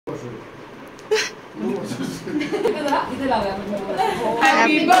Happy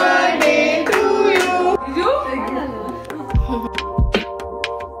birthday to you.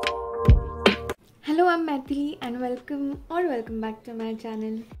 Hello, I'm Marathi and welcome back to my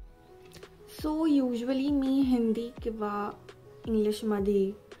channel. So usually मी हिंदी किंवा इंग्लिशमध्ये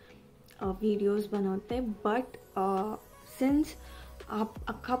videos बनवते, but since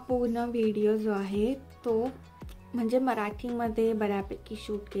अख्खा पूर्ण video जो आहे तो म्हणजे मराठीमध्ये बऱ्यापैकी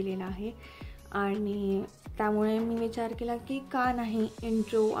शूट केलेला आहे आणि त्यामुळे मी विचार केला की का नाही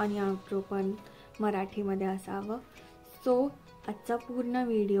इंट्रो आणि आउट्रो पण मराठीमध्ये असावं. सो आजचा पूर्ण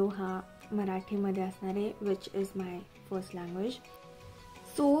व्हिडिओ हा मराठीमध्ये असणार आहे, which is my first language.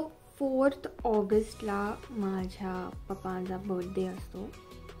 So 4th ऑगस्टला माझ्या पप्पांचा बर्थडे असतो.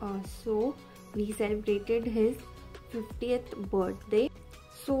 So we celebrated his 50th birthday.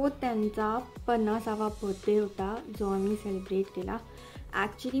 So त्यांचा 50वा बर्थडे होता जो आम्ही सेलिब्रेट केला.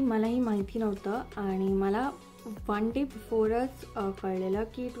 ॲक्च्युली मलाही माहिती नव्हतं आणि मला 1 डे बिफोरच कळलेलं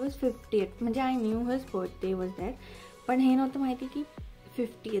की इट वॉज 50th, म्हणजे I new his birthday was that, पण हे नव्हतं माहिती की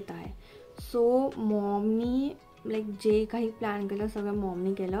 50th आहे. सो मॉमनी जे काही प्लॅन केलं सगळं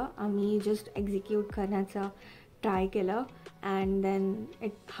मॉमनी केलं. आम्ही जस्ट एक्झिक्यूट करण्याचं ट्राय केलं and then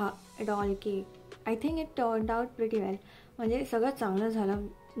it all cake. I think it turned out pretty वेल, म्हणजे सगळं चांगलं झालं,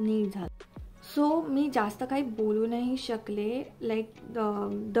 नीट झालं. सो मी जास्त काही बोलू नाही शकले.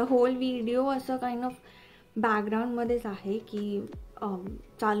 द होल व्हिडिओ असं काइंड ऑफ बॅकग्राऊंडमध्येच आहे की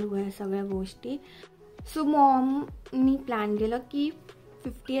चालू आहे सगळ्या गोष्टी. सो मॉमनी प्लॅन केलं की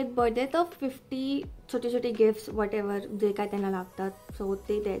 50th बर्थडे तर 50 छोटे छोटे गिफ्ट्स वॉट एवर जे काय त्यांना लागतात सो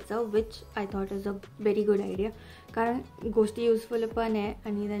ते द्यायचं, which I thought is a very good idea. कारण गोष्टी युजफुल पण आहे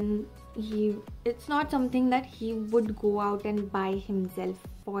आणि then it's not something that he would go out and by himself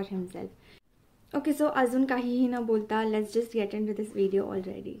for himself. Okay, so अजून काहीही न बोलता let's just get in to this video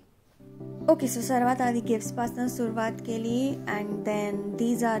already. Okay, so सर्वात आधी गिफ्ट्सपासून सुरुवात केली and then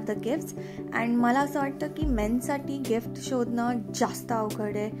these R the gifts. And मला असं वाटतं की मेन्ससाठी गिफ्ट शोधणं जास्त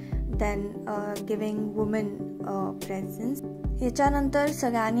अवघड आहे देन गिविंग वुमेन प्रेझेंट्स. ह्याच्यानंतर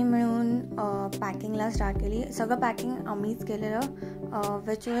सगळ्यांनी मिळून पॅकिंगला स्टार्ट केली. सगळं पॅकिंग आम्हीच केलेलं,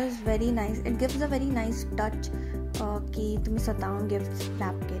 which was very nice. It gives a very nice touch की तुम्ही स्वतःहून गिफ्ट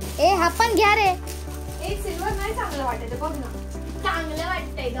रॅप केले. ए हा पण घ्या रे. एक सिल्वर नाही चांगलं वाटत बघ ना. चांगलं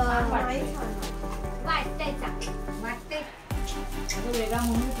वाटतंय ग. वाटतंय वाटतंय वेगळा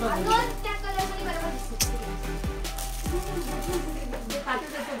म्हणून त्या कलर मध्ये बरोबर दिसते.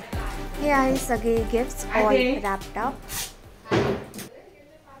 हे आहे सगळे गिफ्ट्स ऑल रॅप्ड अप.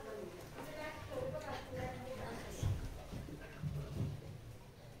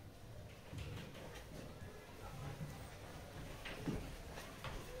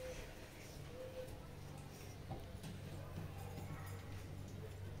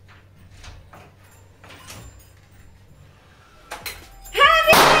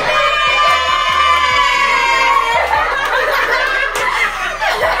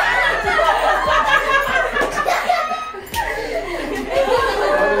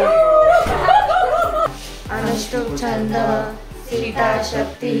 छंद सीता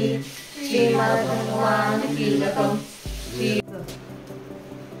शक्ती श्रीमद्भगवान कीलकम.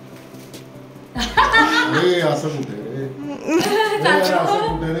 अरे असं कुठे रे, असं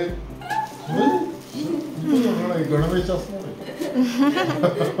कुठे रे, गणवेश असणार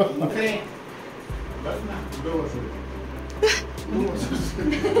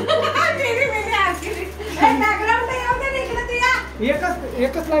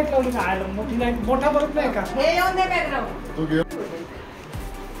एकच लाईट लावली का? मोठी लाईट मोठा बल्ब नाही का? हे येऊन दे बॅकग्राऊंड. तो घे.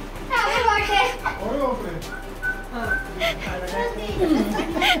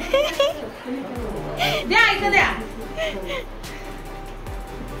 द्या इथं द्या.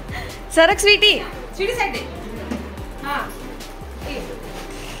 सरक स्वीटी. स्वीटी साईड दे. हा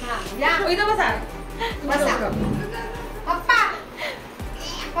या इथं बसा. बसा पप्पा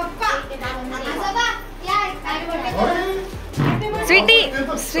पप्पा आजोबा या स्वीटी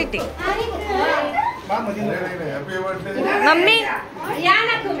स्वीटी. मम्मी या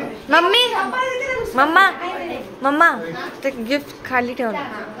ना तुम्ही. मम्मी मम्मा मम्मा ते गिफ्ट खाली ठेव ना.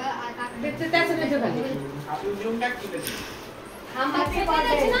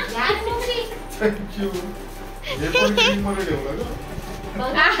 थँक्यू. हे पण मध्ये ठेवलं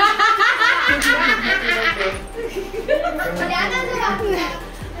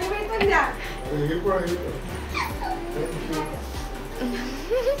का?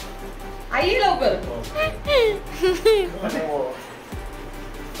 आई लवकर.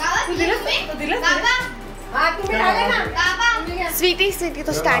 स्वीटी स्वीटी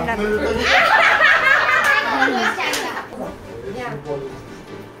तो स्टँड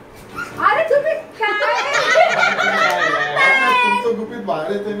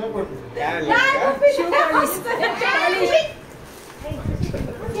अरे ते नाही पडलं.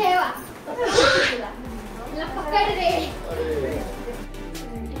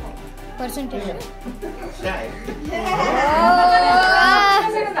 पर्सेंटेज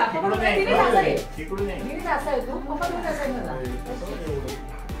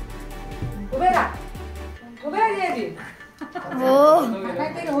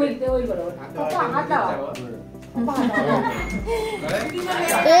होईल ते होईल बरोबर.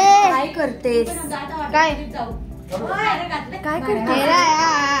 काय करतेस काय काय करतेस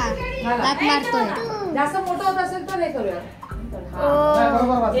मारतोय जास्त मोठं होत असेल तर हे करूया.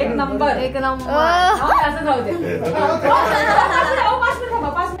 एक नंबर एक नंबर असं जाऊ दे.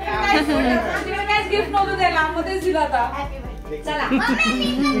 5 मिनिट काहीच गिफ्ट नव्हतं द्यायला मध्येच दिलं आता. चला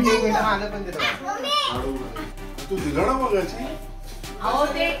तू दिलं ना मगाशी. अहो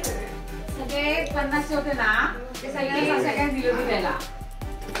ते सगळे 50 होते ना ते सगळ्यांना दिले होते द्यायला.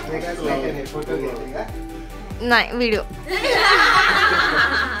 नाही व्हिडिओ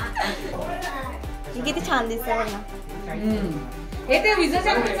किती छान दिसतंय बघ ना. हे ते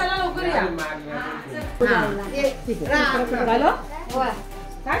विजेच्या घरी चला लवकर या. झालं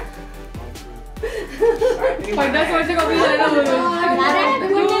काय 50 वर्ष कमी झालं म्हणून.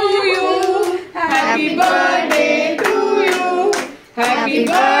 Happy birthday to you happy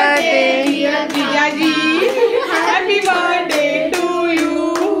birthday dear Jijaji happy birthday to you.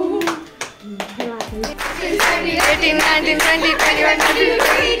 18, 19, 20, 21, 22,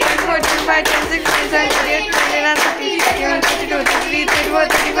 23, 24, 25, 26, 27, 28, 29, 30, 31, 32, 33, 34,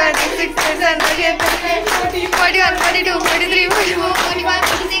 35, 36, 37, 38, 41, 42, 43, 44, 45,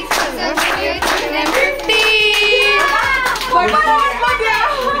 46, 47, 48, 50.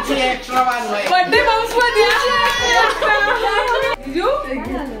 Birthday bounce मध्ये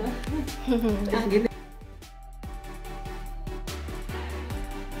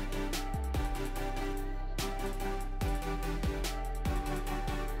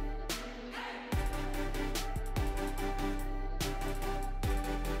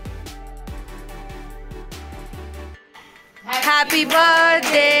Happy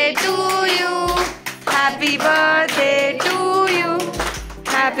birthday to you. Happy birthday to you.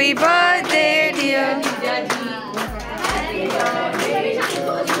 Happy birthday dear Jijaji. Happy birthday to you.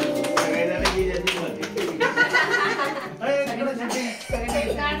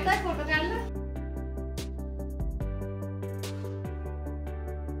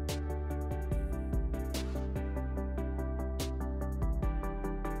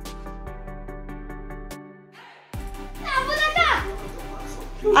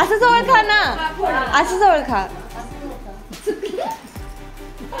 असं जवळ खा ना असं जवळ खा.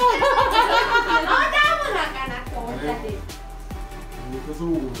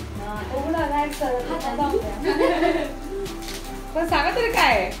 पण सांगा तरी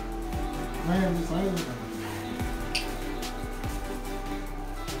काय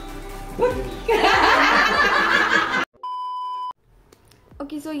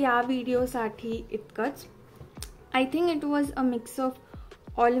ओके सो या व्हिडिओसाठी इतकंच. I think it was a mix of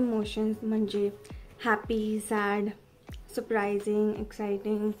all emotions म्हणजे happy sad surprising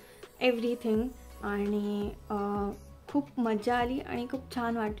exciting everything. आणि खूप मजा आली आणि खूप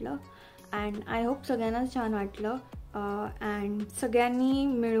छान वाटलं. अँड आय होप सगळ्यांनाच छान वाटलं. अँड सगळ्यांनी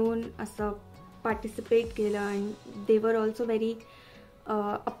मिळून असं पार्टिसिपेट केलं and they were also very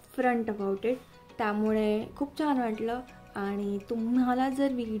upfront about it. त्यामुळे खूप छान वाटलं. आणि तुम्हाला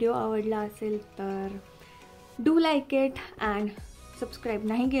जर व्हिडिओ आवडला असेल तर do like it and subscribe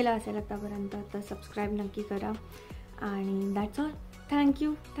नाही केलं असेल आतापर्यंत तर सबस्क्राईब नक्की करा. आणि that's all.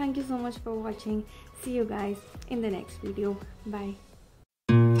 Thank you so much for watching. C you guys in the next video. Bye.